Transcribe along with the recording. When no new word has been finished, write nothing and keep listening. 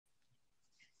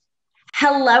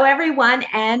Hello, everyone,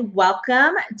 and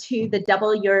welcome to the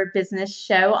Double Your Business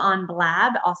Show on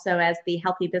Blab, also as the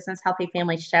Healthy Business, Healthy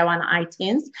Family Show on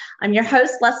iTunes. I'm your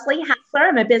host, Leslie Hassler.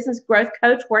 I'm a business growth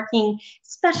coach working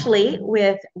especially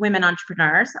with women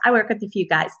entrepreneurs. I work with a few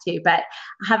guys too, but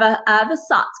I have a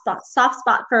soft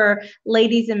spot for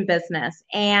ladies in business.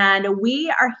 And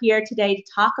we are here today to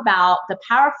talk about the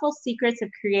powerful secrets of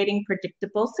creating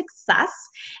predictable success.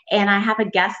 And I have a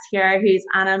guest here who's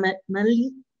Ana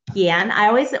Melikian. I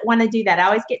always want to do that. I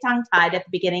always get tongue-tied at the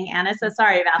beginning, Anna, so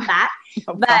sorry about that.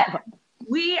 No but problem.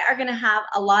 we are going to have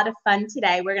a lot of fun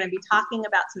today. We're going to be talking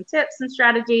about some tips and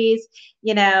strategies,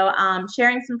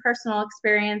 sharing some personal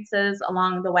experiences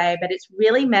along the way, but it's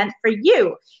really meant for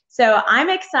you. So I'm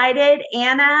excited.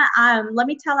 Anna, let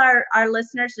me tell our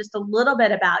listeners just a little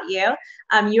bit about you.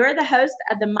 You're the host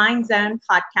of the Mind Zone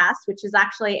podcast, which is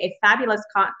actually a fabulous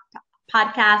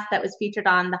podcast that was featured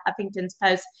on the Huffington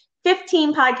Post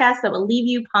 15 podcasts that will leave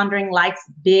you pondering life's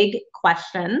big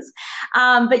questions.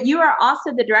 But you are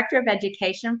also the director of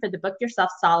education for the Book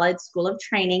Yourself Solid School of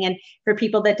Training. And for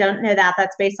people that don't know that,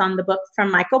 that's based on the book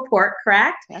from Michael Port,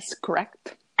 correct? That's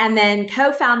correct. And then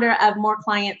co-founder of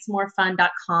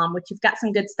moreclientsmorefun.com, which you've got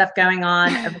some good stuff going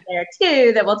on over there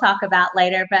too that we'll talk about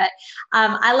later. But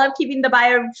I love keeping the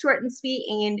bio short and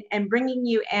sweet and bringing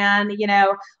you in.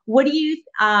 What do you,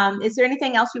 is there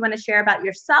anything else you want to share about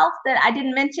yourself that I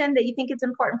didn't mention that you think it's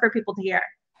important for people to hear?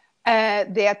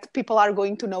 That people are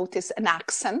going to notice an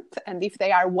accent. And if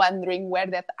they are wondering where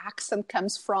that accent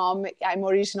comes from, I'm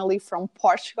originally from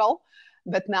Portugal,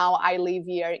 but now I live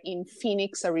here in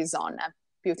Phoenix, Arizona.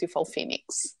 Beautiful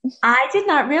Phoenix. I did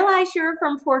not realize you were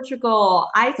from Portugal.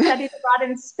 I studied abroad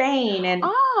in Spain, and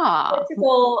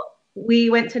Portugal,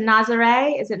 we went to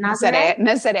Nazaré. Is it Nazaré?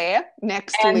 Nazaré,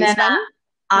 next to Lisbon. Then,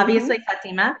 obviously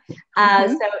Fatima.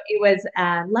 So it was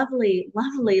a lovely,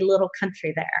 lovely little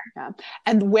country there. Yeah.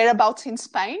 And whereabouts in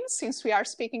Spain, since we are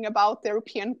speaking about the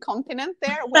European continent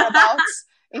there, whereabouts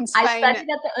in Spain? I studied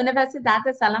at the Universidad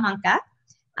de Salamanca.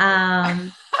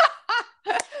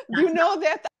 You know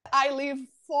that I lived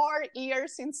 4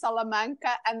 years in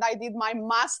Salamanca and I did my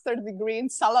master's degree in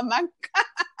Salamanca.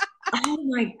 Oh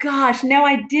my gosh. No,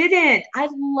 I didn't. I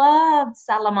loved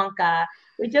Salamanca.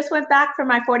 We just went back for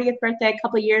my 40th birthday a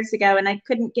couple of years ago and I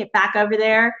couldn't get back over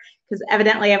there because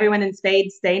evidently everyone in Spain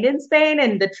stayed in Spain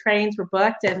and the trains were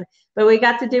booked. But we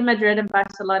got to do Madrid and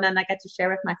Barcelona and I got to share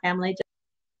with my family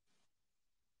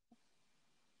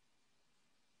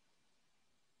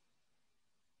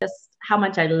just how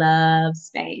much I love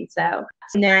Spain. So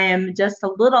now I am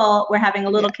we're having a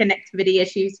little connectivity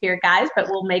issues here, guys, but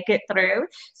we'll make it through.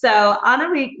 So Ana,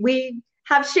 we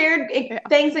have shared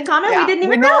things in common. We didn't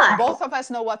even realize. Both of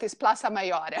us know what is Plaza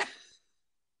Mayor. Yes,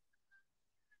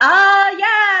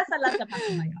 I love the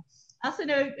Plaza Mayor. I also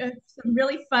know some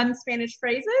really fun Spanish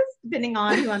phrases, depending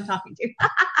on who I'm talking to.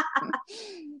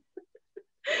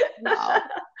 Wow.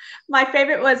 My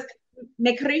favorite was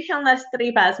me crujen las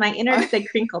tripas, my innards they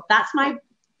crinkle. That's my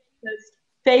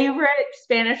favorite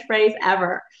Spanish phrase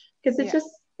ever because it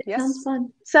sounds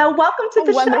fun. So welcome to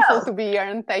the show. Wonderful to be here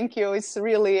and thank you. It's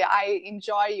really, I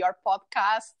enjoy your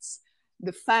podcasts,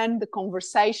 the fun, the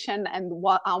conversation, and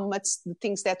how much the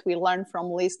things that we learn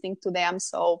from listening to them.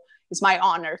 So it's my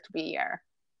honor to be here.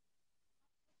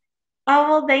 Oh,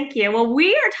 well, thank you. Well,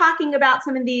 we are talking about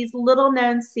some of these little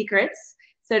known secrets,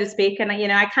 so to speak. And,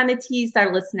 I kind of teased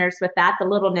our listeners with that, the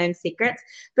little known secrets,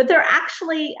 but they're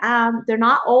actually, they're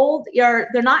not old or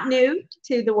they're not new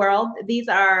to the world. These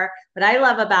are what I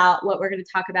love about what we're going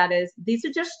to talk about is these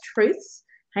are just truths.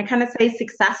 I kind of say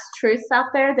success truths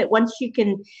out there that once you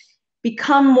can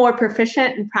become more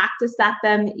proficient and practice at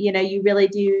them, you really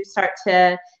do start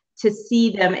to see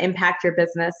them impact your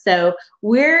business. So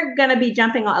we're going to be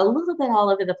jumping a little bit all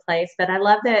over the place, but I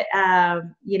love that,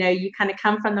 you kind of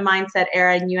come from the mindset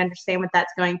era and you understand what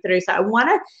that's going through. So I want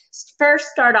to first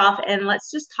start off and let's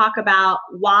just talk about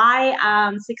why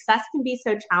success can be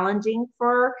so challenging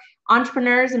for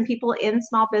entrepreneurs and people in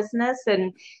small business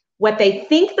and what they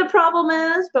think the problem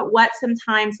is, but what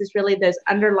sometimes is really those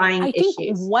underlying issues. I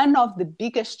think one of the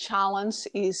biggest challenges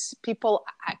is people,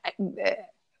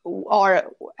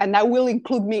 and I will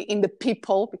include me in the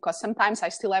people because sometimes I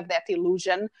still have that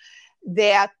illusion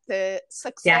that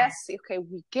success,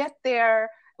 we get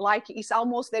there, like it's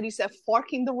almost there is a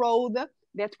fork in the road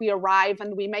that we arrive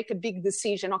and we make a big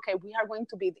decision. Okay, we are going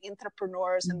to be the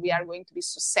entrepreneurs and we are going to be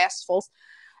successful.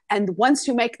 And once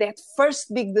you make that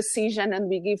first big decision and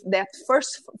we give that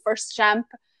first jump,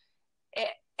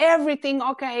 everything,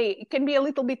 it can be a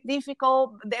little bit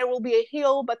difficult. There will be a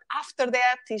hill, but after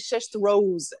that, it's just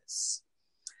roses.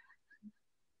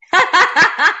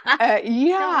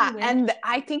 Yeah, and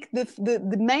I think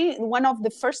the main one of the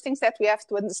first things that we have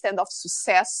to understand of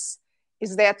success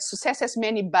is that success has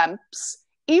many bumps.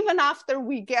 Even after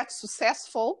we get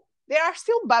successful, there are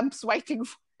still bumps waiting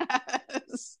for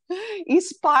us.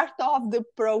 It's part of the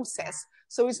process.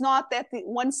 So it's not that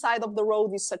one side of the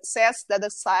road is success, the other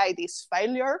side is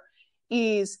failure.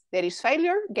 There is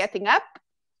failure, getting up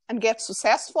and get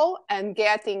successful, and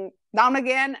getting down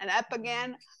again and up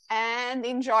again, and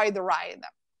enjoy the ride.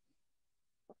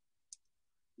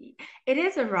 It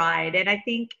is a ride. And I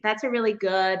think that's a really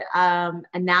good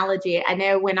analogy. I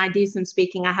know when I do some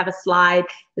speaking, I have a slide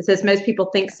that says most people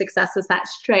think success is that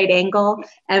straight angle.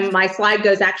 And my slide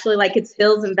goes actually like it's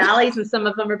hills and valleys, and some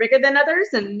of them are bigger than others.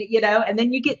 And, and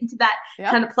then you get into that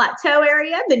kind of plateau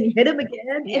area, then you hit them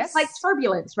again. Yes. It's like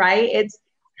turbulence, right? It's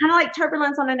kind of like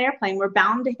turbulence on an airplane. We're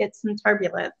bound to hit some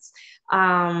turbulence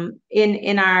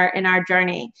in our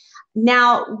journey.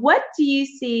 Now, what do you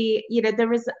see? There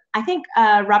was, I think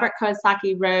Robert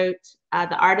Kiyosaki wrote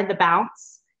The Art of the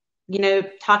Bounce,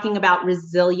 talking about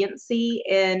resiliency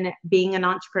in being an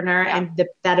entrepreneur and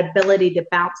that ability to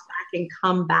bounce back and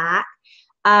come back.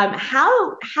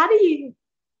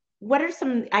 What are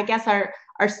some, I guess, our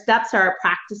steps or our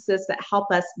practices that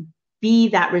help us be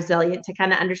that resilient, to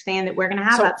kind of understand that we're going to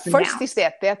have ups and downs? First is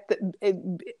that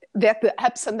the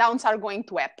ups and downs are going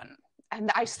to happen. And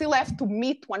I still have to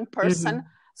meet one person. Mm-hmm.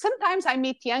 Sometimes I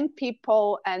meet young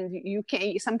people, and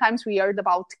sometimes we heard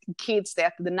about kids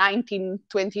that the 19,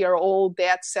 20-year-old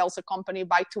that sells a company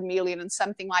by 2 million and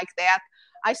something like that.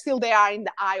 They are in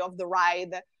the eye of the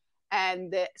ride.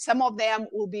 And some of them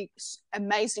will be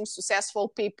amazing, successful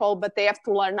people, but they have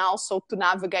to learn also to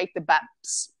navigate the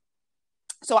bumps.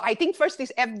 So I think first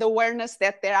is have the awareness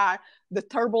that the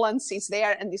turbulence is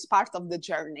there and is part of the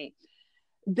journey.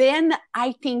 Then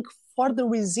I think for the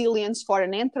resilience for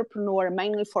an entrepreneur,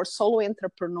 mainly for solo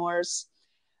entrepreneurs,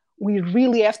 we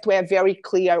really have to have very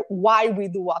clear why we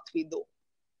do what we do.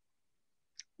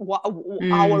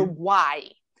 Our why.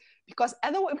 Because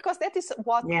that is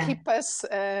what keeps us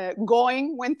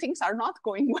going when things are not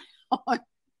going well.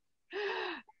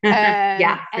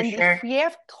 And sure. If we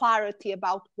have clarity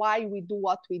about why we do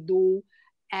what we do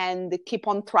and keep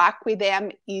on track with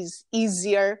them, is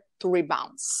easier to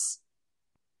rebound.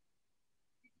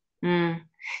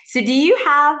 So do you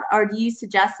have, or do you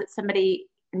suggest that somebody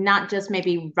not just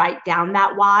maybe write down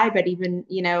that why, but even,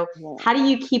 how do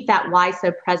you keep that why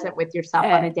so present with yourself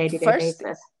on a day-to-day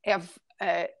basis?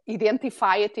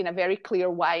 Identify it in a very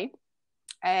clear way.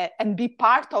 And be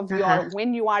part of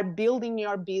when you are building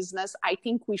your business, I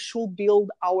think we should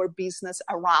build our business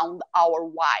around our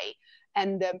why.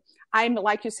 And I'm,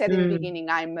 like you said in the beginning,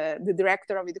 I'm the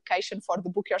director of education for the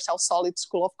Book Yourself Solid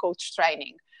School of Coach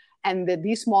Training. And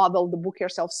this model, the Book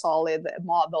Yourself Solid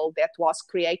model, that was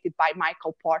created by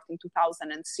Michael Port in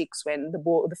 2006 when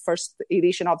the first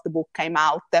edition of the book came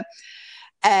out.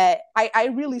 I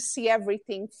really see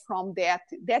everything from that.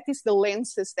 That is the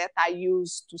lenses that I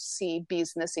use to see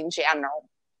business in general.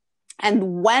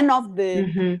 And one of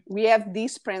we have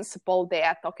this principle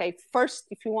that, first,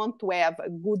 if you want to have a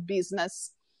good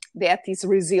business that is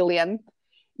resilient,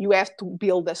 you have to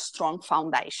build a strong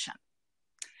foundation.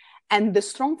 And the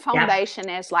strong foundation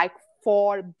has like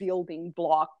 4 building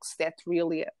blocks that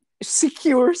really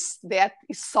secures that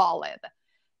is solid.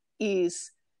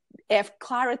 Is have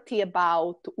clarity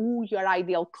about who your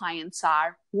ideal clients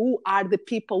are, who are the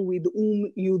people with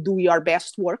whom you do your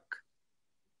best work.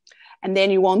 And then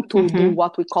you want to do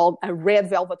what we call a red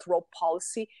velvet rope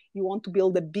policy. You want to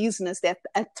build a business that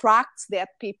attracts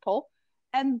that people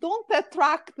and don't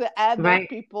attract the other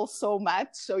people so much.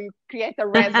 So you create a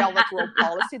red velvet rope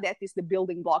policy. That is the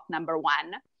building block number 1.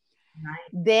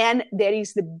 Then there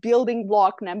is the building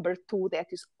block number 2 that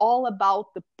is all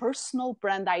about the personal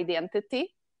brand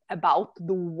identity, about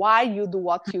the why you do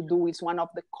what you do is one of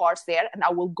the cores there. And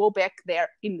I will go back there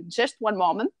in just one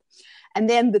moment. And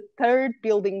then the third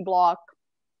building block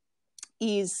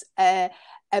is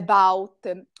about...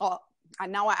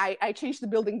 and now I changed the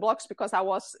building blocks because I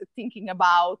was thinking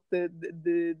about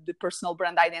the personal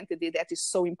brand identity that is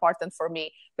so important for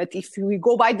me. But if we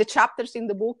go by the chapters in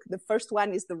the book, the first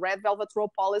one is the red velvet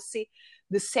rope policy.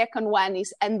 The second one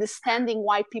is understanding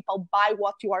why people buy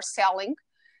what you are selling.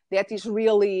 That is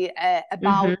really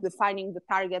about defining the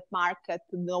target market,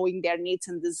 knowing their needs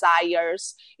and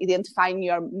desires, identifying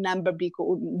your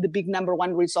the big number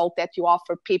 1 result that you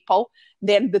offer people.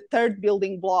 Then the third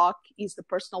building block is the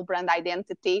personal brand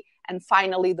identity. And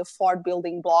finally, the fourth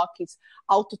building block is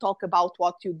how to talk about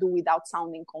what you do without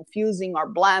sounding confusing or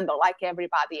bland or like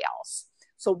everybody else.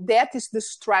 So that is the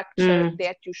structure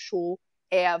that you should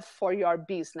have for your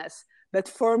business. But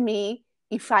for me,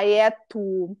 if I had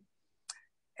to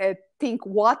think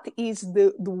what is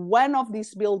the one of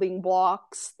these building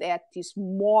blocks that is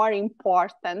more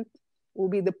important, will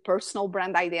be the personal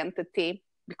brand identity,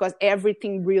 because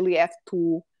everything really has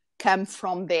to come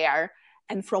from there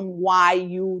and from why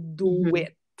you do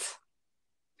it.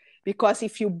 Because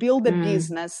if you build a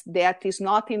business that is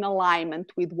not in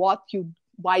alignment with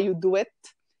why you do it,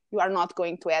 you are not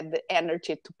going to have the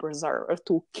energy to preserve or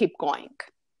to keep going.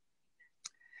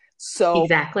 So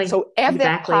have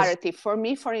that clarity. For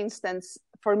me, for instance,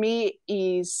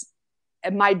 is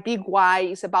my big why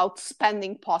is about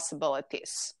expanding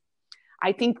possibilities.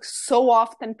 I think so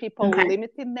often people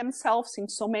limiting themselves in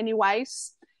so many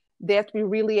ways that we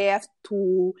really have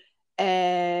to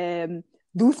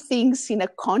do things in a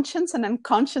conscious and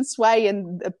unconscious way,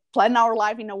 and plan our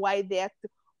life in a way that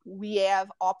we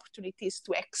have opportunities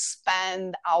to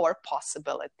expand our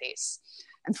possibilities.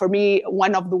 And for me,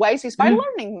 one of the ways is by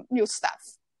learning new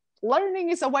stuff. Learning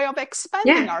is a way of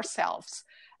expanding ourselves.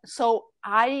 So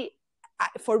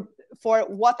for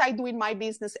what I do in my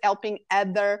business, helping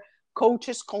other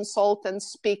coaches,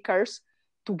 consultants, speakers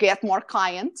to get more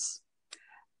clients,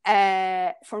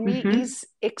 for me is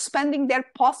expanding their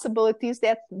possibilities,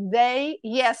 that they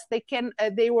can,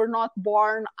 they were not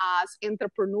born as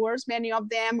entrepreneurs, many of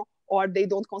them, or they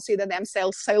don't consider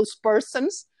themselves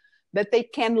salespersons, but they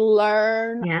can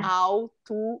learn how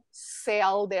to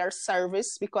sell their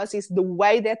service, because it's the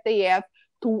way that they have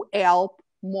to help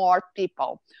more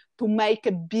people, to make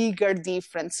a bigger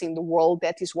difference in the world.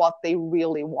 That is what they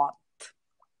really want.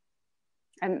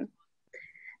 And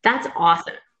that's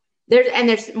awesome.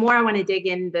 There's more I want to dig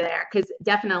in there, because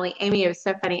definitely, Amy, it was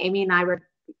so funny. Amy and I were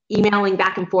emailing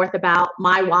back and forth about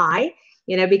my why,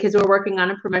 because we're working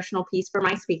on a promotional piece for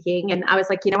my speaking. And I was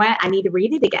like, you know what? I need to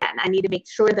read it again. I need to make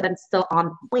sure that I'm still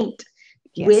on point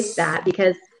with that,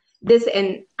 because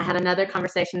and I had another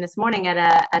conversation this morning at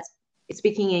a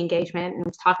speaking engagement, and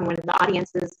was talking to one of the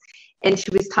audiences, and she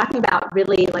was talking about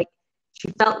really, like, she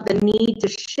felt the need to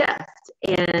shift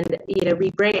and,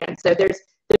 rebrand. So there's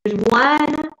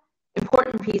one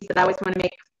important piece that I always want to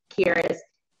make here is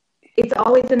it's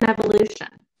always an evolution.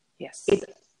 Yes. It's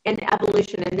an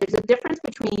evolution. And there's a difference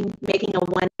between making a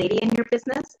 180 in your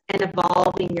business and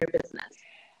evolving your business.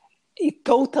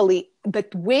 Totally.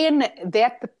 But when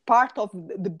that part of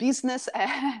the business,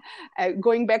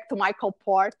 going back to Michael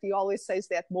Port, he always says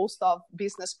that most of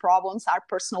business problems are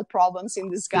personal problems in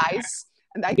disguise.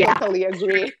 And I totally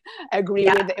agree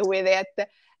with it.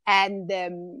 And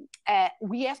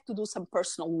we have to do some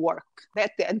personal work,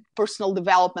 and personal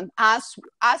development as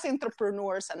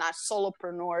entrepreneurs and as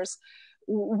solopreneurs.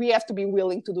 We have to be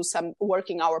willing to do some work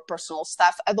in our personal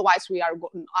stuff. Otherwise, we are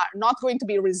not going to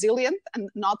be resilient and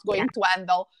not going to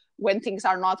handle when things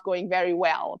are not going very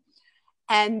well.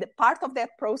 And part of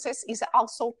that process is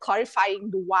also clarifying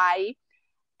the why.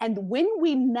 And when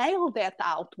we nail that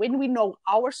out, when we know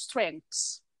our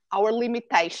strengths, our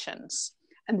limitations,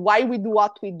 and why we do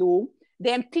what we do,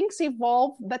 then things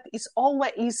evolve, but it's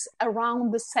always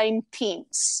around the same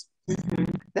themes.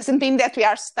 Doesn't mean that we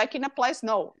are stuck in a place.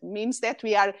 No, it means that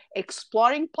we are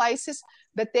exploring places,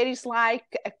 but there is like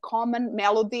a common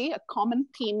melody, a common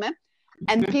theme,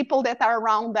 and people that are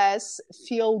around us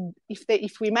feel,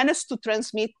 if we manage to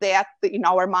transmit that in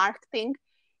our marketing,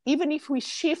 even if we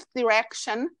shift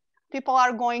direction, people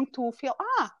are going to feel,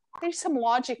 there's some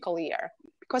logical here,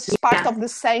 because it's part of the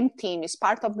same theme, it's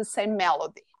part of the same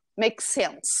melody. Makes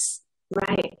sense.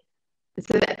 Right.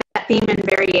 So that theme and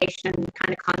variation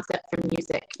kind of concept from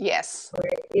music. Yes.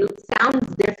 It sounds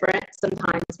different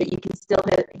sometimes, but you can still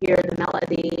hear the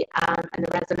melody and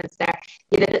the resonance there.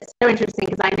 It's so interesting,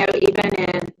 because I know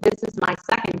this is my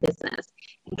second business,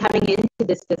 and coming into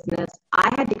this business, I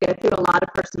had to go through a lot of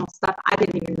personal stuff I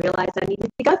didn't even realize I needed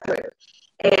to go through.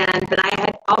 But I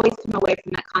had always come away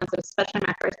from that concept, especially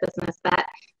my first business, that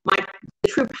the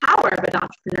true power of an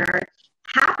entrepreneur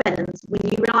happens when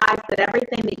you realize that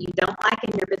everything that you don't like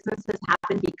in your business has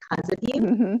happened because of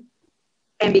you.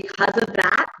 And because of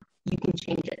that, you can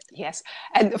change it. Yes.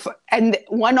 And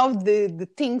one of the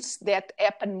things that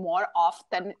happen more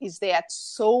often is that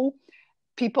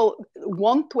people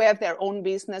want to have their own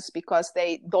business because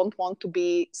they don't want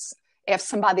to have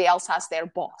somebody else as their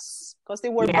boss, because they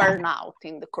were burned out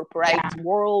in the corporate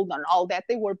world and all that.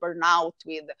 They were burned out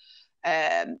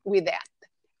with that.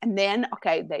 And then,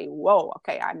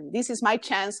 this is my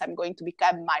chance. I'm going to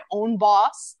become my own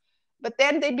boss. But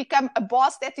then they become a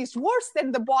boss that is worse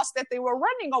than the boss that they were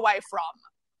running away from.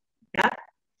 Yeah.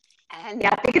 And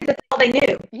because that's all they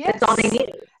knew. Yes. That's all they knew.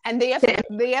 And they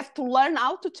have to learn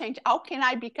how to change. How can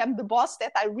I become the boss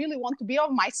that I really want to be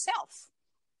of myself?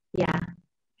 Yeah.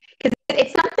 Because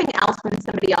it's something else when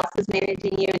somebody else is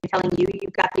managing you and telling you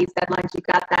you've got these deadlines, you've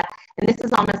got that, and this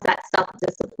is almost that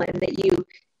self-discipline that you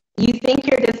think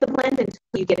you're disciplined until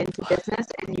you get into business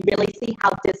and you really see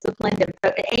how disciplined and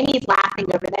Amy's laughing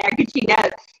over there because she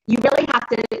knows you really have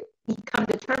to come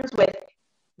to terms with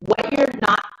what you're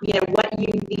not, what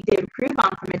you need to improve on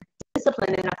from a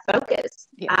discipline and a focus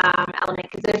element,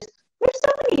 because there's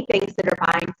so many things that are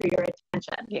vying for your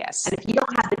attention. Yes. And if you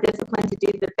don't have the discipline to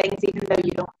do the things even though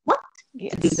you don't want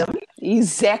to do them.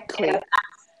 Exactly.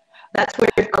 That's where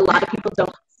a lot of people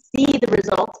don't see the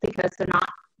results because they're not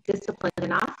disciplined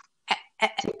enough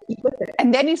to keep with it.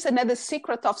 And then it's another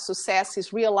secret of success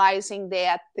is realizing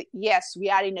that, yes, we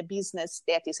are in a business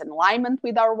that is in alignment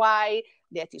with our why,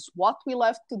 that is what we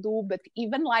love to do. But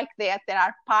even like that, there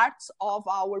are parts of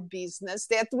our business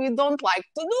that we don't like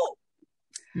to do.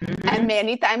 Mm-hmm. And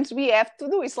many times we have to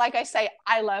do. It's like I say,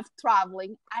 I love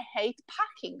traveling. I hate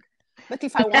packing. But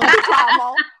if I want to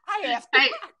travel, I have to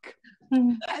pack.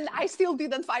 And I still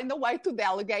didn't find a way to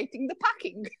delegating the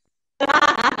packing.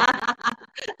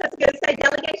 That's going to say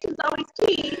delegation's always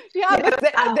key. Yeah, but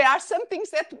there are some things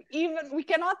that even we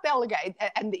cannot delegate.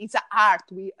 And it's an art.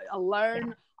 We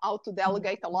learn how to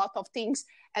delegate a lot of things.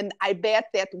 And I bet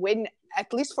that when,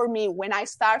 at least for me, when I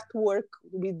start work,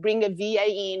 we bring a VA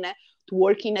in to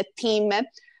work in a team,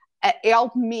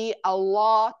 helped me a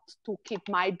lot to keep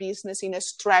my business in a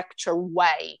structured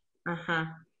way. Uh-huh.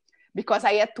 Because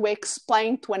I had to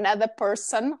explain to another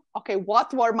person, okay,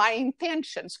 what were my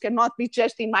intentions? Cannot be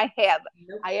just in my head.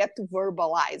 Nope. I had to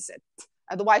verbalize it.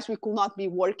 Otherwise, we could not be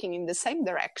working in the same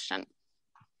direction.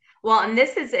 Well, and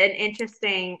this is an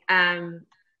interesting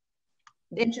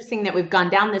that we've gone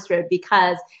down this road,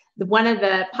 because one of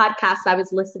the podcasts I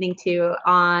was listening to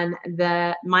on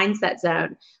the Mindset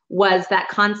Zone was that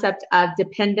concept of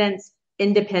dependence,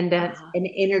 independence, and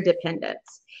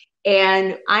interdependence.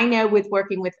 And I know with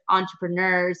working with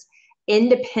entrepreneurs,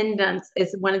 independence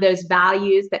is one of those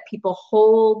values that people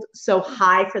hold so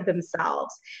high for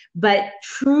themselves. But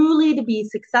truly to be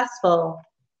successful,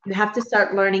 you have to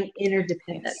start learning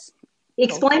interdependence.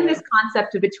 Explain this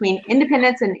concept between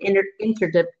independence and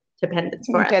interdependence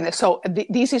for us. So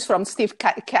this is from Steve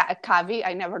Covey.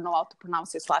 I never know how to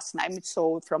pronounce his last name.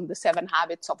 So from the 7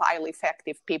 Habits of Highly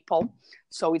Effective People.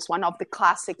 So it's one of the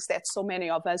classics that so many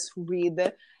of us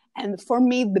read. And for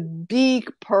me, the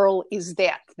big pearl is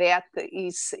that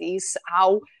is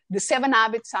how the 7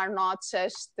 habits are not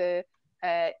just, there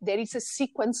is a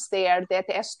sequence there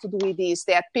that has to do with this,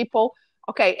 that people,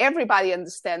 okay, everybody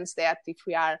understands that if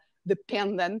we are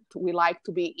dependent, we like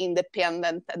to be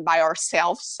independent and by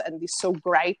ourselves, and it's so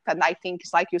great. And I think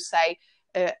it's like you say,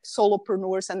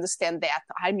 solopreneurs understand that.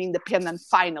 I'm independent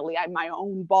finally, I'm my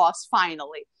own boss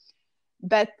finally.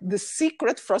 But the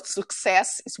secret for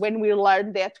success is when we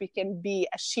learn that we can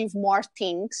achieve more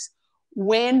things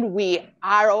when we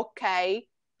are okay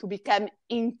to become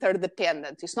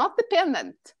interdependent. It's not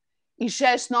dependent. It's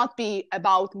just not be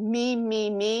about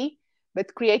me,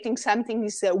 but creating something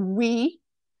is a we,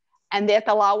 and that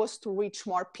allow us to reach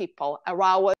more people,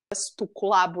 allow us to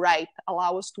collaborate,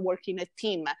 allow us to work in a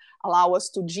team, allow us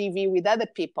to GV with other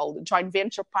people, joint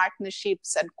venture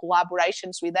partnerships and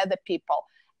collaborations with other people.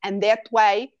 And that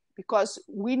way, because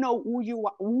we know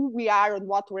who we are and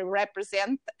what we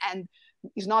represent, and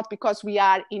it's not because we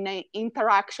are in an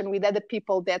interaction with other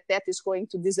people that is going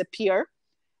to disappear,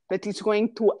 but it's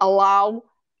going to allow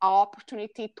our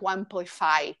opportunity to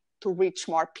amplify, to reach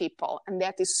more people. And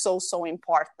that is so, so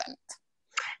important.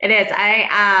 It is.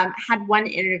 I had one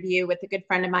interview with a good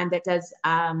friend of mine that does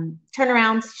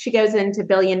turnarounds. She goes into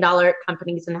billion-dollar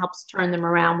companies and helps turn them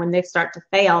around when they start to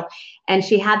fail. And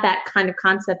she had that kind of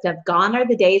concept of gone are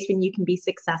the days when you can be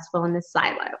successful in this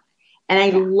silo. And I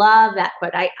love that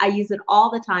quote. I use it all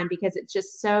the time because it's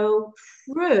just so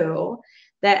true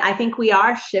that I think we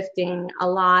are shifting a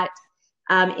lot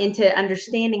into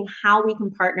understanding how we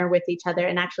can partner with each other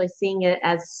and actually seeing it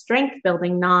as strength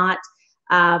building, not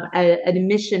an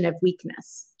admission of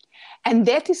weakness. And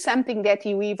that is something that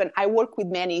I work with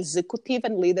many executive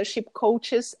and leadership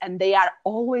coaches, and they are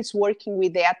always working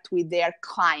with that with their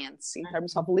clients in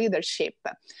terms of leadership,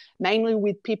 mainly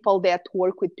with people that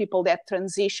work with people that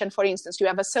transition. For instance, you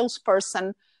have a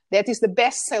salesperson that is the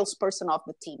best salesperson of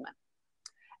the team.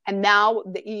 And now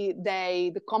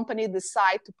the company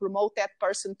decide to promote that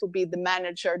person to be the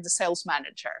manager, the sales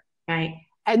manager. Right.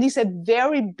 And it's a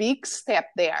very big step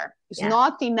there. It's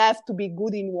not enough to be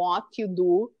good in what you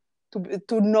do,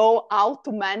 to know how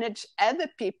to manage other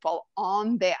people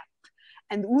on that.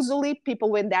 And usually people,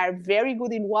 when they are very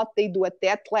good in what they do at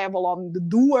that level, on the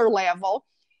doer level,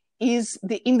 is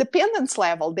the independence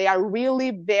level. They are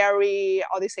really very,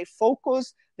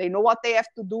 focused. They know what they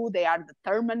have to do. They are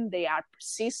determined. They are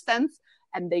persistent,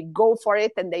 and they go for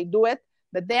it and they do it.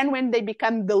 But then when they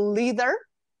become the leader,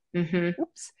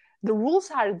 oops, the rules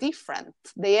are different.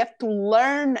 They have to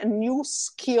learn a new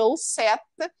skill set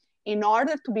in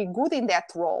order to be good in that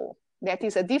role. That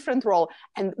is a different role.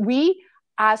 And we,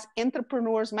 as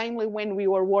entrepreneurs, mainly when we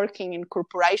were working in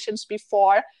corporations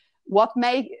before, what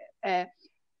made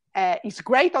it's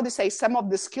great, how to say, some of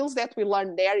the skills that we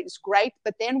learn there is great,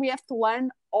 but then we have to learn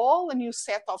all a new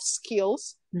set of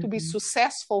skills to be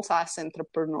successful as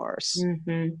entrepreneurs.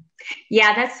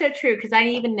 Yeah, that's so true. Because I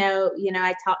even know,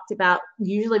 I talked about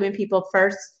usually when people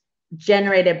first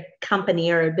generate a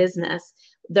company or a business,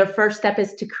 their first step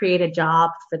is to create a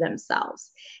job for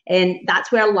themselves. And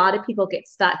that's where a lot of people get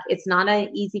stuck. It's not an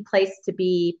easy place to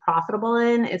be profitable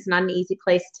in. It's not an easy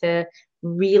place to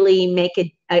really make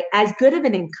as good of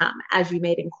an income as you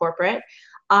made in corporate.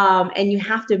 And you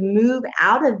have to move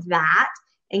out of that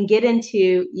and get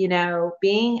into,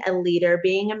 being a leader,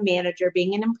 being a manager,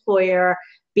 being an employer,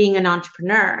 being an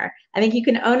entrepreneur. I think you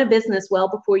can own a business well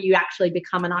before you actually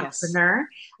become an entrepreneur.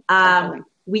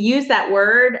 We use that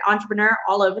word entrepreneur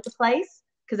all over the place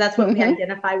because that's what we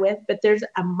identify with, but there's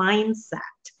a mindset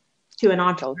to an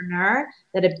entrepreneur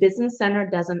that a business owner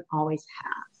doesn't always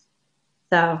have.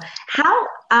 So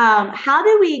how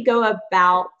do we go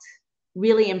about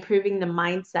really improving the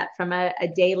mindset from a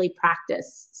daily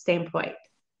practice standpoint?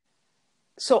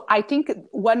 So I think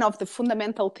one of the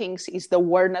fundamental things is the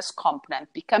awareness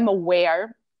component. Become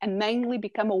aware, and mainly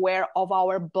become aware of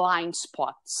our blind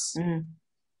spots.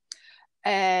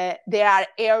 There are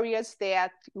areas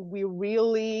that we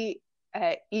really,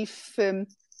 if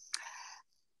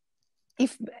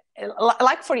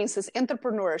like for instance,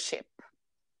 entrepreneurship.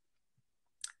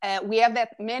 We have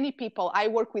that many people, I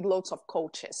work with lots of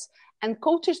coaches, and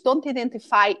coaches don't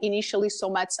identify initially so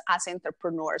much as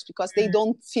entrepreneurs because they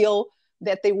don't feel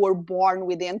that they were born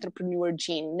with the entrepreneur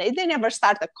gene. They never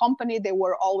start a company. They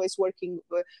were always working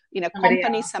in a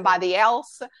company, somebody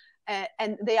else,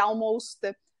 and they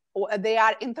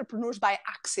are entrepreneurs by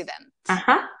accident.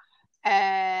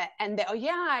 And they,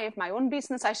 I have my own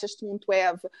business. I just want to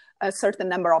have a certain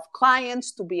number of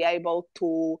clients to be able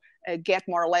to get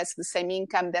more or less the same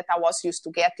income that I was used to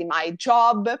get in my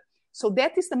job. So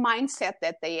that is the mindset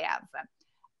that they have.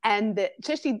 And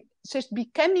just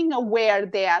becoming aware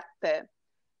that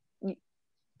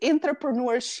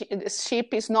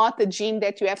entrepreneurship is not a gene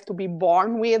that you have to be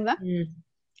born with.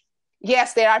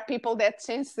 Yes, there are people that,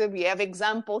 since we have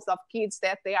examples of kids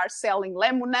that they are selling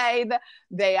lemonade,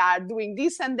 they are doing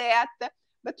this and that,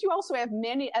 but you also have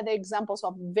many other examples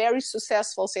of very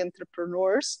successful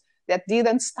entrepreneurs that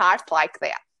didn't start like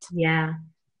that. Yeah.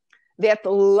 That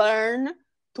learn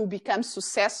to become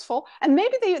successful, and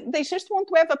maybe they just want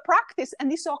to have a practice,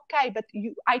 and it's okay, but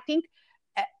I think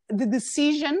the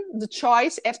decision, the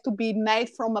choice have to be made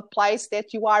from a place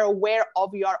that you are aware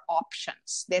of your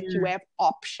options, that you have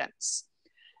options.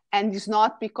 And it's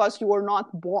not because you were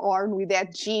not born with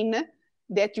that gene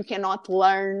that you cannot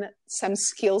learn some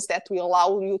skills that will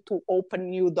allow you to open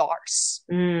new doors.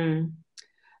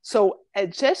 So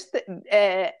just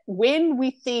when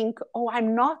we think,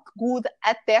 I'm not good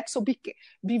at that, so be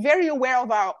very aware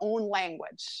of our own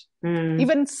language.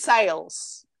 Even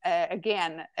sales.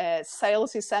 Again,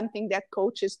 sales is something that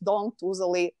coaches don't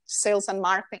usually, sales and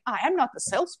marketing. I'm not a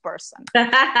salesperson.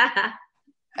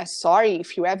 Sorry,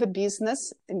 if you have a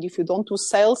business and if you don't do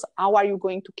sales, how are you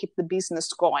going to keep the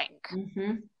business going?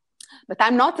 But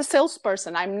I'm not a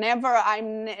salesperson. I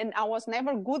was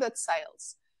never good at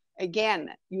sales. Again,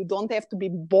 you don't have to be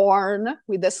born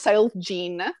with a sales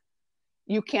gene.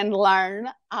 You can learn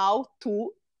how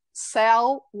to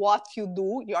sell what you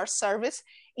do, your service,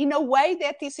 in a way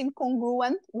that is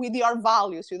incongruent with your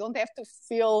values. You don't have to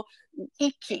feel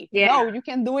icky. No, you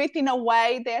can do it in a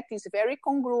way that is very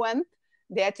congruent,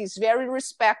 that is very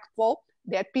respectful,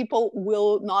 that people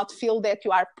will not feel that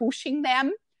you are pushing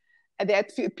them,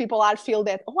 that people feel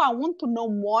that, I want to know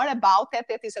more about that.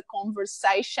 That is a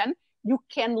conversation. You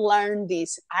can learn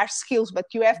these are skills, but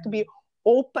you have to be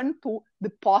open to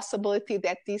the possibility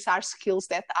that these are skills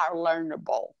that are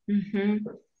learnable.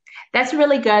 That's a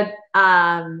really good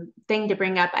thing to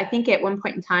bring up. I think at one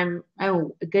point in time,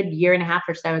 a good year and a half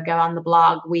or so ago on the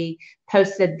blog, we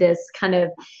posted this kind of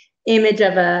image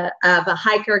of a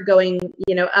hiker going,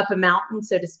 up a mountain,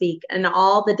 so to speak, and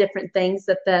all the different things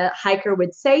that the hiker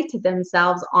would say to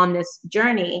themselves on this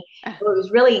journey. What was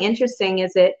really interesting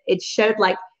is it showed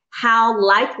like how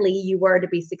likely you were to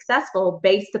be successful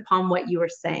based upon what you were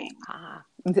saying.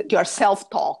 Your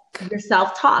self-talk. Your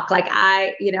self-talk. Like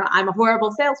I'm a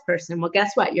horrible salesperson. Well,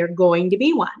 guess what? You're going to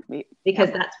be one,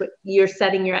 because that's what you're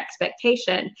setting your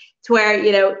expectation to,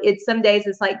 where, it's some days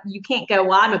it's like, you can't go,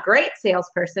 well, I'm a great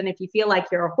salesperson if you feel like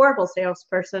you're a horrible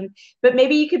salesperson, but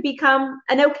maybe you could become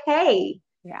an okay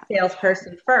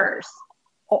salesperson first.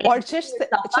 Or just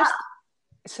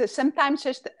so sometimes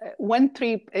just one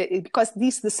trip, because the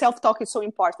self-talk is so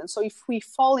important. So if we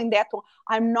fall in that one,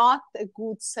 I'm not a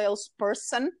good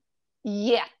salesperson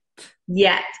yet.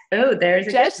 Oh, there's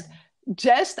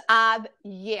just add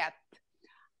yet.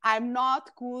 I'm not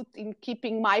good in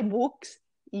keeping my books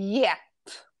yet.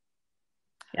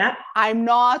 Yeah. I'm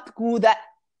not good at.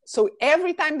 So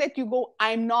every time that you go,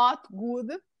 I'm not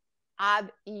good,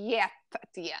 add yet at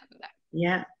the end.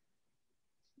 Yeah.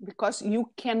 Because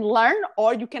you can learn,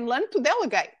 or you can learn to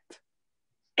delegate.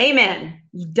 Amen.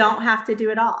 You don't have to do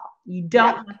it all. You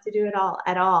don't have to do it all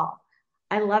at all.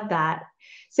 I love that.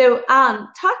 So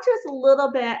talk to us a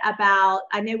little bit about,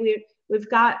 I know we've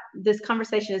got, this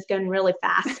conversation is going really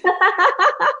fast.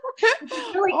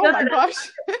 It's really good. Oh my gosh.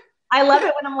 I love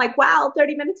it when I'm like, wow,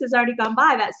 30 minutes has already gone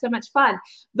by. That's so much fun.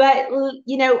 But, I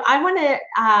want to,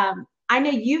 I know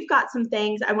you've got some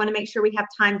things I want to make sure we have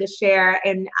time to share,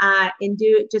 and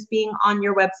do it, just being on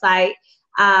your website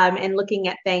and looking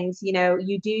at things.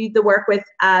 You do the work with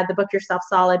the Book Yourself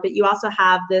Solid, but you also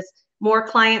have this More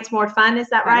Clients, More Fun. Is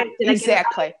that right?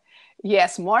 Exactly.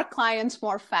 Yes, More Clients,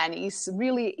 More Fun is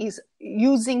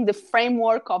using the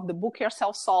framework of the Book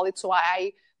Yourself Solid. So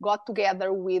I got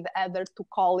together with other 2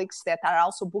 colleagues that are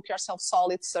also Book Yourself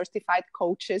Solid certified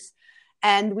coaches.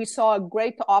 And we saw a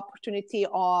great opportunity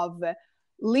of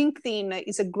LinkedIn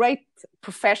is a great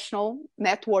professional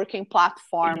networking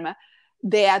platform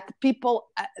that people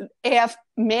have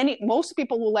most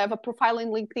people will have a profile in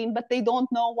LinkedIn, but they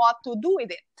don't know what to do with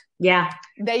it. Yeah.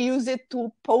 They use it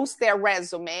to post their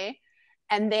resume,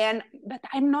 but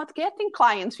I'm not getting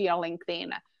clients via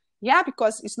LinkedIn. Yeah,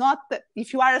 because it's not,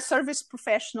 if you are a service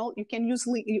professional, you can use,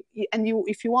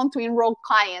 if you want to enroll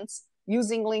clients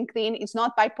using LinkedIn, it's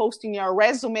not by posting your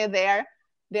resume there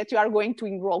that you are going to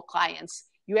enroll clients.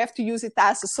 You have to use it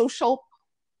as a social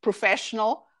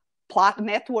professional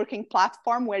networking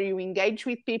platform where you engage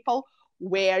with people,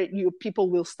 where people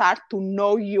will start to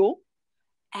know you,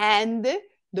 and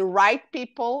the right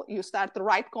people, you start the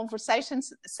right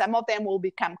conversations, some of them will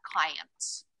become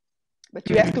clients. But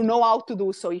you have to know how to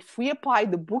do so. If we apply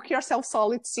the Book Yourself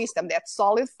Solid system, that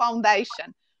solid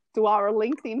foundation, to our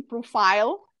LinkedIn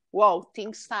profile, whoa,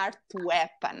 things start to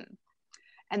happen.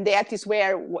 And that is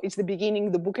where it's the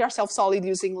beginning. The Book Yourself Solid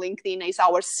using LinkedIn is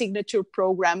our signature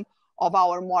program of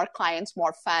our More Clients,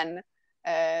 More Fun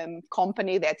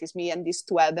company. That is me and these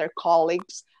 2 other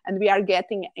colleagues. And we are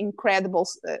getting incredible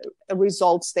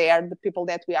results there, the people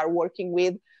that we are working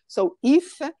with. So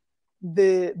if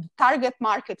the target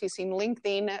market is in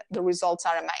LinkedIn, the results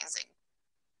are amazing.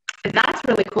 That's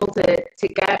really cool to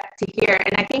get to hear.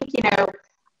 And I think,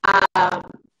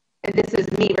 and this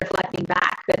is me reflecting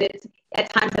back, that it's,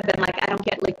 at times I've been like, I don't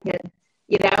get LinkedIn,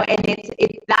 and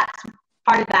it's that's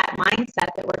part of that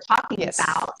mindset that we're talking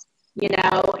about,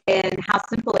 and how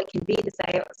simple it can be to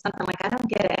say something like, I don't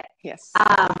get it. Yes.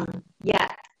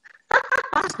 Yet.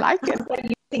 Just like it.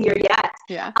 Using your yet.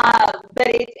 Yeah. But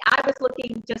I was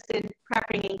looking just in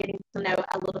prepping and getting to know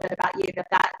a little bit about you,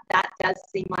 that does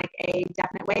seem like a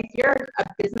definite way. If you're a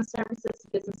business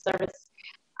service,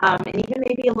 and even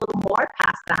maybe a little more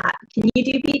past that, can you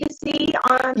do B2C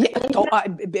on?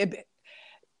 Yeah.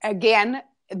 Again,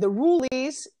 the rule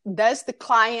is, does the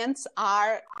clients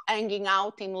are hanging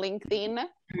out in LinkedIn?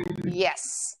 Mm-hmm.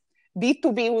 Yes.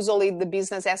 B2B, usually the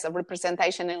business has a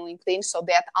representation in LinkedIn, so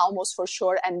that almost for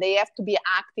sure, and they have to be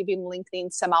active in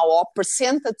LinkedIn somehow, or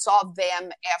percentage of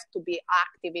them have to be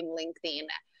active in LinkedIn.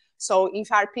 So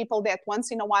if are people that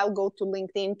once in a while go to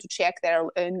LinkedIn to check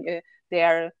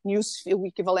their news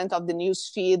equivalent of the news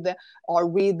feed, or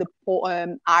read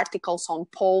the articles on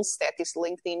polls, that is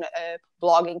LinkedIn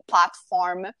blogging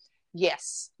platform,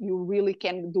 yes, you really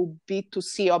can do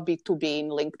B2C or B2B in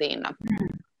LinkedIn. Mm-hmm.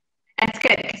 That's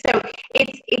good. So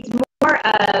it's more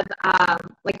of,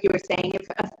 like you were saying,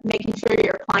 of making sure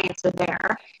your clients are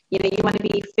there. You want to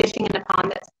be fishing in a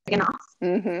pond that's big enough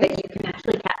that you can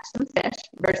actually catch some fish,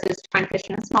 versus trying to fish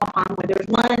in a small pond where there's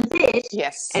one fish.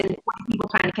 Yes. And 20 people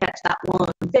trying to catch that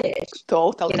one fish.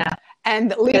 Totally.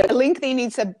 And LinkedIn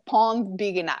is a pond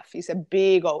big enough. It's a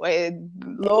big,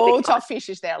 loads of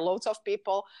fishes there, loads of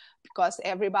people, because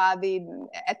everybody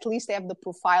at least have the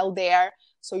profile there.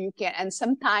 So you can, and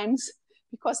sometimes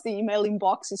because the email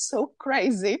inbox is so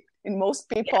crazy, in most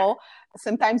people.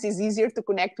 Sometimes it's easier to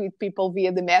connect with people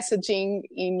via the messaging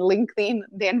in LinkedIn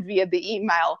than via the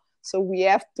email. So we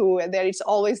have to, there is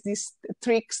always these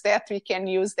tricks that we can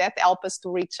use that help us to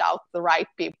reach out to the right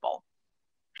people.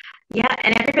 Yeah,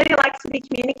 and everybody likes to be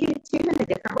communicated to in a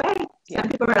different way. Some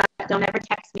people are like, don't ever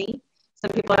text me.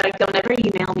 Some people are like, don't ever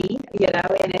email me,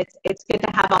 and it's good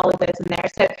to have all of those in there.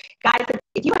 So guys,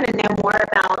 if you want to know more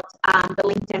about the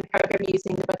LinkedIn program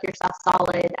using the Book Yourself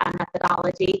Solid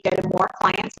methodology, go to More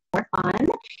Clients, More Fun.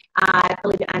 I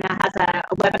believe Anna has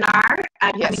a webinar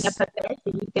coming up there,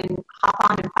 so you can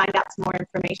hop on and find out some more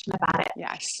information about it.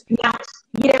 Yes. Now,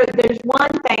 there's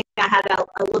one thing I had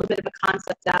a little bit of a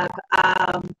concept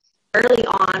of early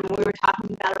on when we were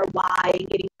talking about our why and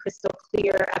getting crystal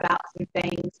clear about some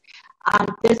things.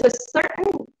 There's a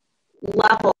certain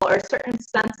level or a certain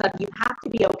sense of you have to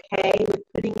be okay with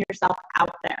putting yourself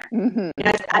out there. Mm-hmm.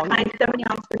 I find so many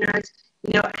entrepreneurs,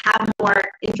 have more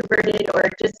introverted or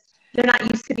just they're not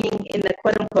used to being in the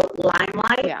quote unquote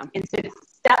limelight. Yeah. And so to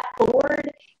step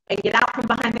forward and get out from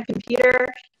behind the computer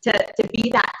to be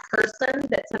that person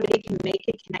that somebody can make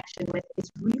a connection with is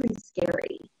really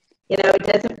scary. It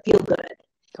doesn't feel good.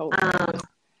 Totally.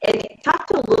 And talk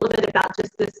to a little bit about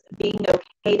just this being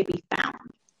okay to be found.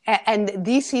 And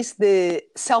this is the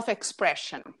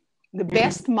self-expression. The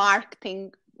best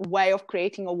marketing way of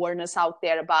creating awareness out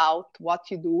there about what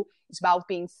you do is about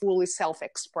being fully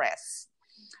self-expressed.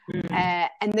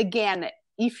 And again,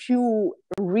 if you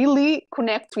really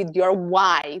connect with your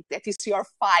why, that is your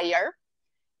fire,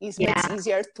 it makes it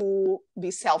easier to be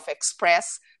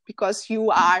self-expressed because you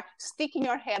are sticking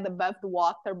your head above the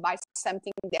water by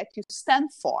something that you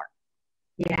stand for.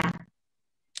 Yeah.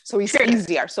 So it's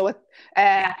easier. So,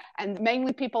 and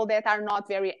mainly people that are not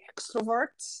very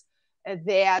extroverts,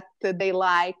 that they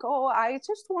like, I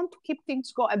just want to keep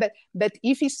things going. But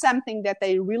if it's something that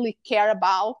they really care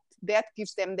about, that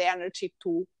gives them the energy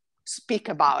to speak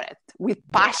about it with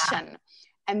passion. Yeah.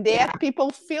 And that people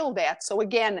feel that. So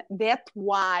again, that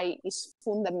why is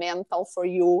fundamental for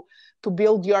you to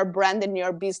build your brand and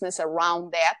your business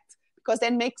around that, because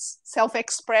that makes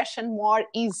self-expression more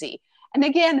easy. And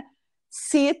again,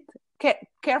 sit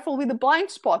careful with the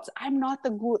blind spots. I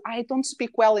don't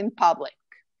speak well in public.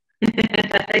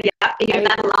 I hear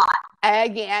that a lot.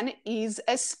 Again, is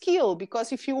a skill,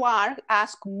 because if you I'm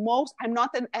not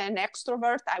an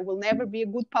extrovert, I will never be a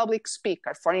good public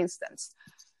speaker, for instance.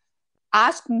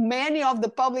 Ask many of the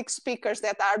public speakers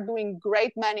that are doing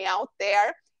great money out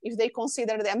there if they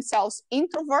consider themselves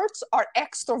introverts or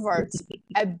extroverts.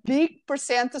 A big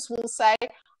percentage will say,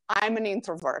 I'm an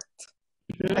introvert.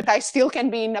 Mm-hmm. But I still can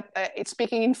be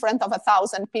speaking in front of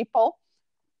 1,000 people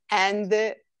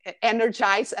and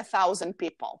energize 1,000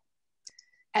 people.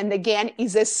 And again,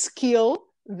 is a skill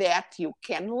that you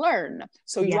can learn.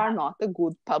 So you are not a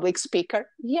good public speaker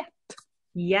yet.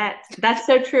 That's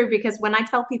so true, because when I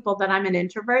tell people that I'm an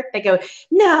introvert, they go,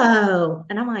 no.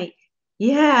 And I'm like,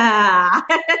 yeah.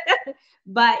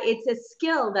 But it's a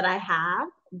skill that I have,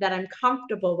 that I'm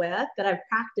comfortable with, that I've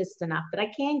practiced enough that I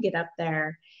can get up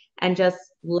there and just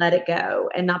let it go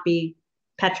and not be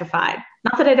petrified.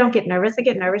 Not that I don't get nervous. I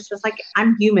get nervous just like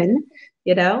I'm human,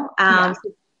 So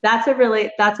that's a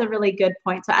really good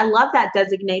point. So I love that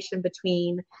designation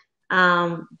between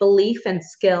belief and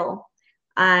skill.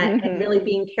 And really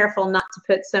being careful not to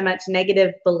put so much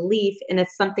negative belief in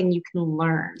it's something you can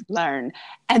learn.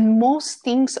 And most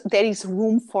things, there is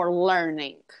room for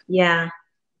learning. Yeah.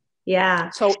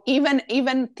 So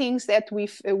even things that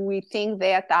we think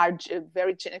that are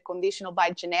very conditional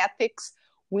by genetics,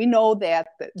 we know that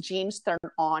genes turn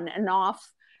on and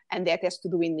off, and that has to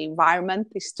do with the environment,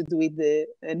 has to do with the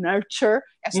nurture,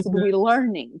 has to do with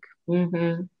learning.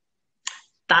 Mm-hmm.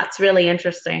 That's really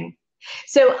interesting.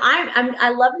 So I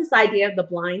love this idea of the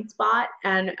blind spot,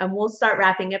 and we'll start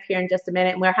wrapping up here in just a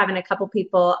minute. And we're having a couple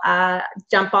people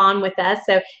jump on with us.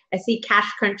 So I see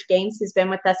Cash Crunch Games, who's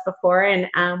been with us before, and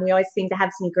we always seem to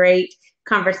have some great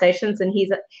conversations. And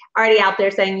he's already out there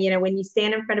saying, when you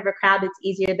stand in front of a crowd, it's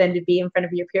easier than to be in front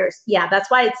of your peers. Yeah, that's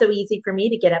why it's so easy for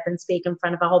me to get up and speak in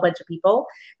front of a whole bunch of people.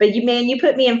 But you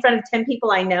put me in front of 10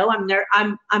 people I know,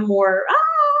 I'm more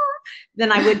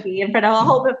than I would be in front of a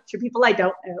whole bunch of people I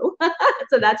don't know.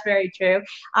 So that's very true.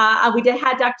 We did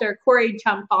have Dr. Corey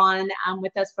jump on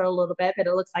with us for a little bit, but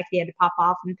it looks like he had to pop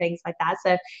off and things like that.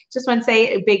 So just want to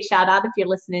say a big shout out if you're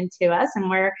listening to us, and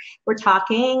we're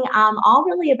talking all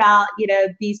really about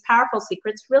these powerful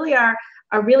secrets. Really are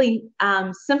really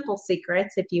simple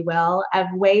secrets, if you will, of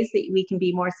ways that we can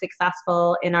be more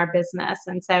successful in our business.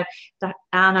 And so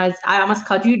Anna, I almost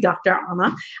called you Dr.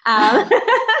 Anna.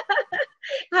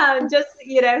 just,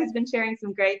 has been sharing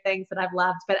some great things that I've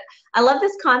loved. But I love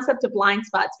this concept of blind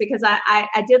spots because I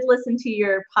did listen to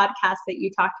your podcast that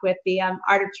you talked with, the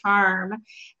Art of Charm,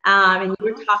 and you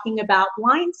were talking about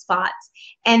blind spots.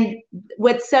 And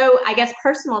what's so, I guess,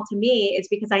 personal to me is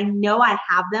because I know I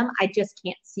have them, I just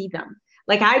can't see them.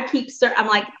 Like I'm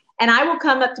like, and I will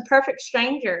come up to perfect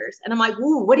strangers and I'm like,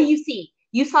 ooh, what do you see?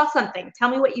 You saw something. Tell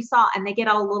me what you saw. And they get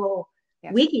all a little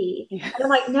wiggy. Yes. And I'm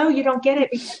like, no, you don't get it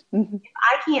because if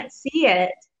I can't see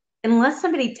it, unless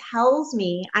somebody tells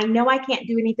me, I know I can't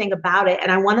do anything about it.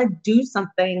 And I want to do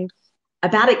something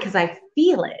about it because I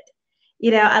feel it.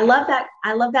 I love that.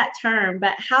 I love that term.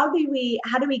 But how do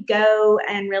we go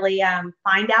and really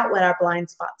find out what our blind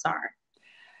spots are?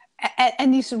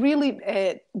 And it's really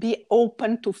be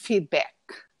open to feedback.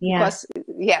 Yeah. Because,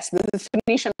 yes, the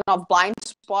definition of blind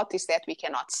spot is that we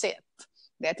cannot see it.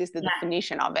 That is the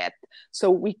definition of it.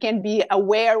 So we can be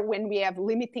aware when we have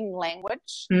limiting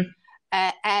language,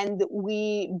 and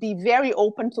we be very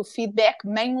open to feedback,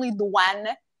 mainly the one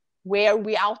where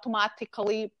we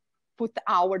automatically put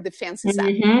our defenses up.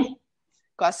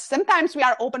 Because sometimes we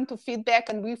are open to feedback,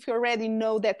 and if we already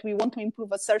know that we want to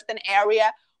improve a certain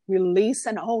area, we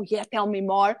listen, oh yeah, tell me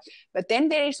more. But then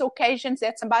there is occasions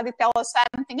that somebody tells us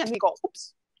something and we go,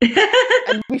 oops.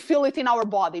 And we feel it in our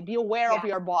body. Be aware of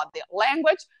your body.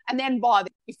 Language and then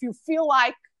body. If you feel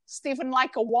like Stephen,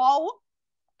 like a wall,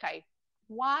 okay,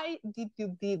 why did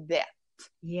you do that?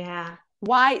 Yeah.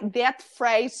 Why that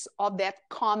phrase or that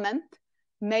comment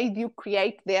made you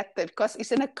create that? Because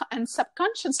it's in a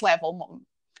subconscious level.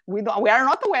 We are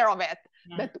not aware of it.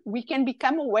 Yeah. But we can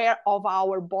become aware of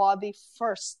our body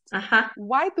first.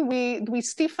 Why do we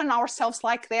stiffen ourselves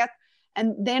like that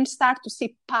and then start to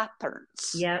see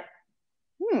patterns? Yeah.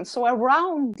 So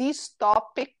around this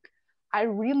topic, I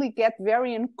really get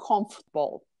very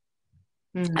uncomfortable.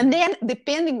 And then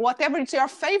depending, whatever is your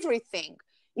favorite thing,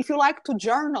 if you like to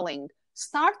journaling,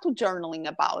 start to journaling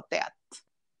about that.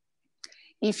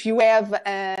 If you have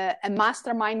a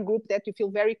mastermind group that you feel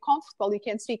very comfortable, you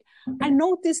can speak. I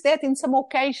notice that in some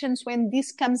occasions when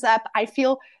this comes up, I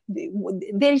feel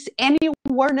there is any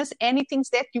awareness, any things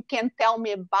that you can tell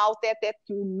me about that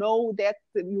you know that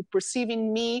you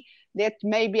perceiving me, that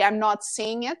maybe I'm not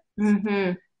seeing it.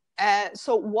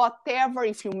 So whatever,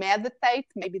 if you meditate,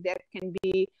 maybe that can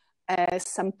be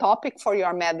some topic for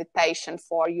your meditation,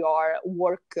 for your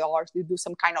work, or you do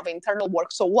some kind of internal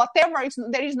work. So whatever,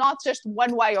 there is not just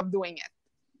one way of doing it.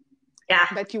 Yeah.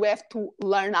 But you have to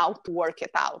learn how to work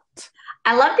it out.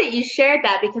 I love that you shared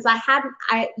that because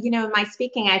in my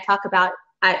speaking, I talk about,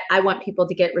 I want people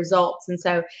to get results. And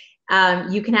so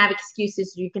you can have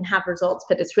excuses, you can have results,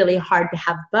 but it's really hard to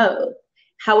have both.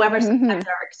 However, sometimes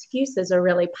our excuses are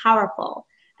really powerful.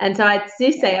 And so I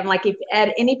do say, I'm like, if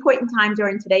at any point in time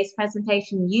during today's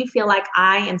presentation, you feel like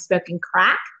I am smoking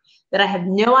crack, that I have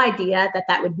no idea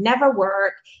that would never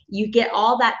work, you get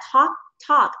all that talk,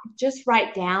 just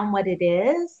write down what it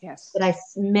is that I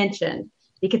mentioned,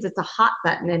 because it's a hot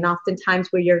button. And oftentimes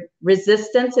where your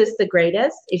resistance is the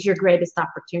greatest is your greatest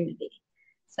opportunity.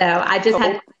 So I just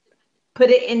had to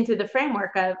put it into the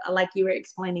framework of, like you were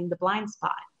explaining, the blind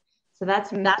spot. So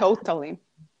that's totally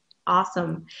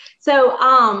awesome. So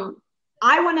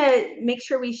I want to make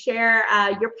sure we share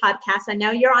your podcast. I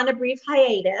know you're on a brief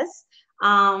hiatus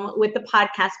with the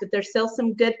podcast, but there's still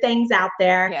some good things out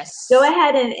there. Yes. Go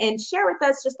ahead and share with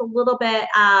us just a little bit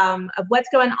of what's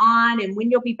going on and when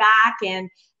you'll be back,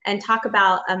 and talk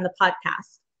about the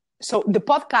podcast. So the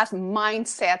podcast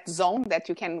Mindset Zone, that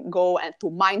you can go to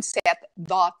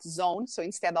mindset.zone. So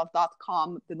instead of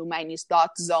 .com, the domain is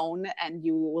 .zone, and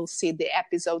you will see the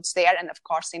episodes there. And of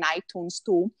course in iTunes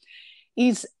too.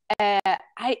 Is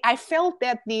I felt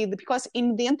that because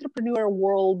in the entrepreneur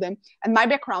world, and my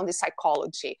background is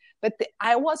psychology, but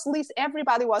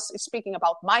everybody was speaking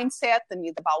about mindset and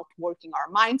about working our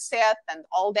mindset and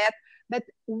all that. But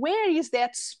where is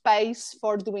that space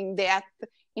for doing that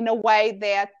in a way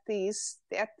that is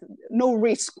that no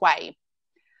risk way?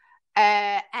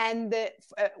 And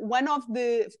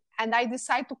I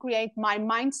decided to create my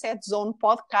Mindset Zone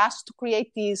podcast to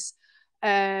create these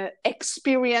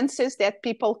experiences that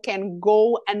people can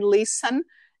go and listen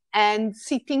and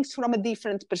see things from a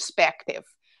different perspective.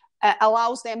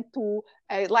 Allows them to,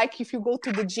 like if you go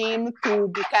to the gym to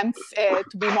become,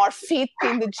 to be more fit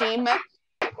in the gym,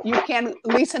 you can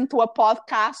listen to a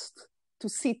podcast to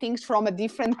see things from a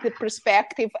different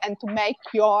perspective and to make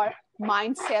your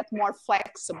mindset more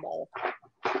flexible.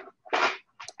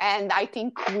 And I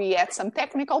think we had some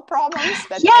technical problems,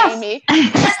 but yes. Amy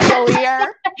is still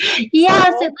here.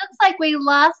 Yes, so, it looks like we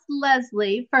lost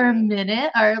Leslie for a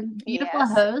minute, our beautiful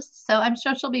host. So I'm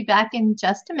sure she'll be back in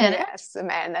just a minute. Yes,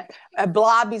 man.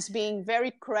 Blab is being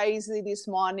very crazy this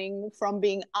morning from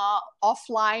being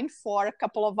offline for a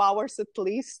couple of hours at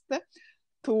least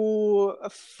to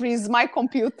freeze my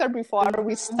computer before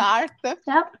we start.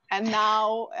 Yep. And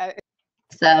now...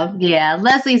 so, yeah,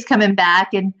 Leslie's coming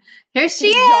back, and here she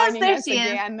is. Joining there us she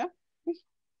again. Is.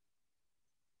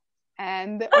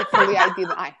 And hopefully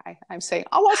I'm saying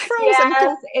I was frozen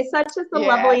too. It's such as the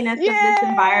loveliness of this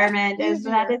environment is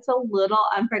that it's a little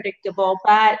unpredictable,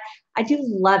 but I do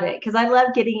love it because I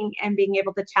love getting and being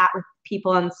able to chat with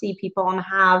people and see people and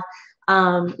have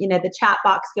the chat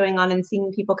box going on and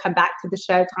seeing people come back to the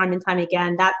show time and time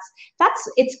again.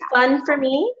 It's fun for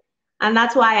me. And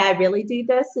that's why I really do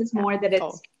this, is more that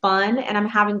it's fun, and I'm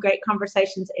having great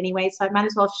conversations anyway, so I might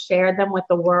as well share them with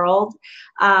the world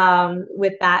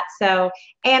with that. So,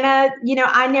 Ana,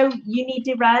 I know you need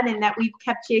to run and that we've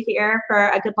kept you here for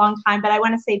a good long time, but I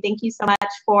want to say thank you so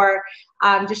much for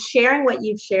just sharing what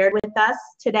you've shared with us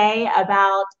today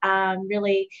about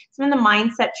really some of the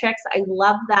mindset tricks. I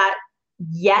love that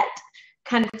yet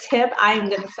kind of tip. I'm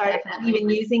going to start even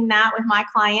using that with my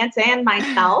clients and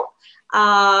myself.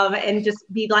 And just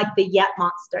be like the yet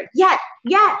monster. Yet.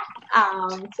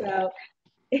 So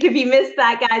if you missed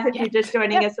that, guys, if you're just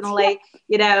joining us in a late,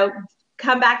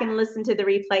 come back and listen to the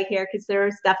replay here because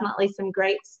there's definitely some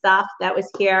great stuff that was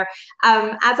here.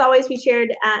 As always, we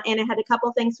shared, Ana had a couple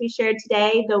things we shared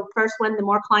today. The first one, the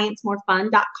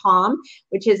moreclientsmorefun.com,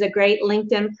 which is a great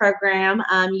LinkedIn program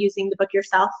using the Book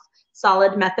Yourself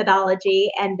Solid methodology,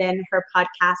 and then her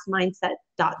podcast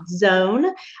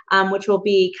mindset.zone, which will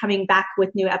be coming back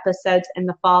with new episodes in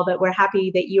the fall. But we're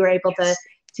happy that you were able to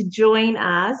join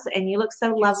us, and you look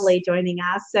so lovely joining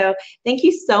us. So thank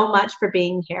you so much for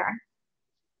being here.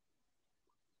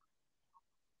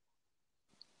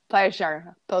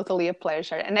 Pleasure, totally a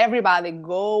pleasure. And everybody,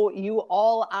 go. You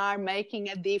all are making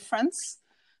a difference.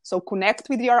 So connect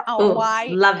with your why.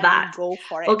 Love that. Go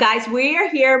for it. Well, guys, we are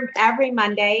here every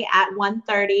Monday at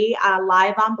 1:30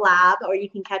 live on Blab, or you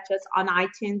can catch us on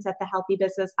iTunes at the Healthy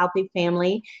Business, Healthy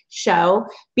Family show.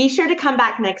 Be sure to come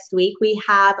back next week. We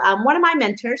have one of my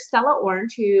mentors, Stella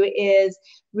Orange, who is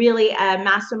really a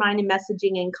mastermind in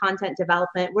messaging and content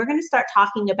development. We're going to start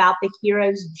talking about the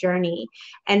hero's journey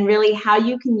and really how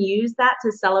you can use that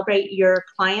to celebrate your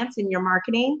clients in your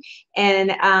marketing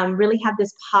and really have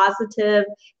this positive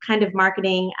kind of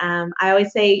marketing. I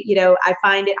always say, I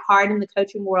find it hard in the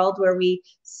coaching world where we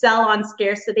sell on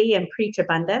scarcity and preach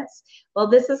abundance. Well,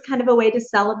 this is kind of a way to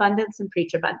sell abundance and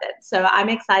preach abundance. So I'm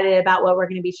excited about what we're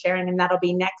going to be sharing, and that'll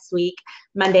be next week,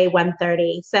 Monday,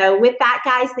 1:30. So with that,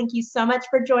 guys, thank you so much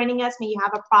for joining us. May you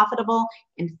have a profitable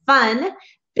and fun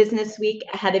business week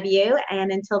ahead of you.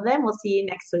 And until then, we'll see you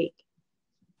next week.